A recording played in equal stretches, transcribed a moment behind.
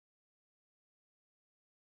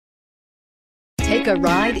Take a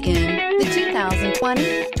ride in the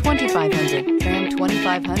 2020 2500. Ram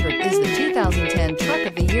 2500 is the 2010 Truck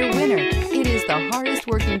of the Year winner. It is the hardest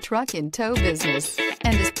working truck in tow business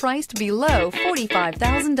and is priced below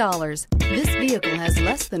 $45,000. This vehicle has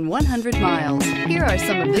less than 100 miles. Here are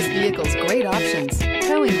some of this vehicle's great options: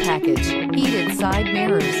 towing package, heated side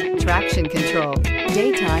mirrors, traction control,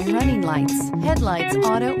 daytime running lights, headlights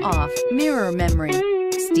auto off, mirror memory,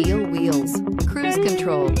 steel wheels, cruise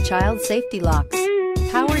control, child safety locks,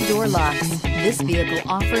 power door locks. This vehicle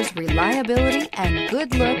offers reliability and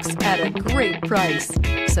good looks at a great price.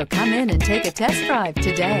 So come in and take a test drive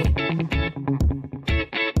today.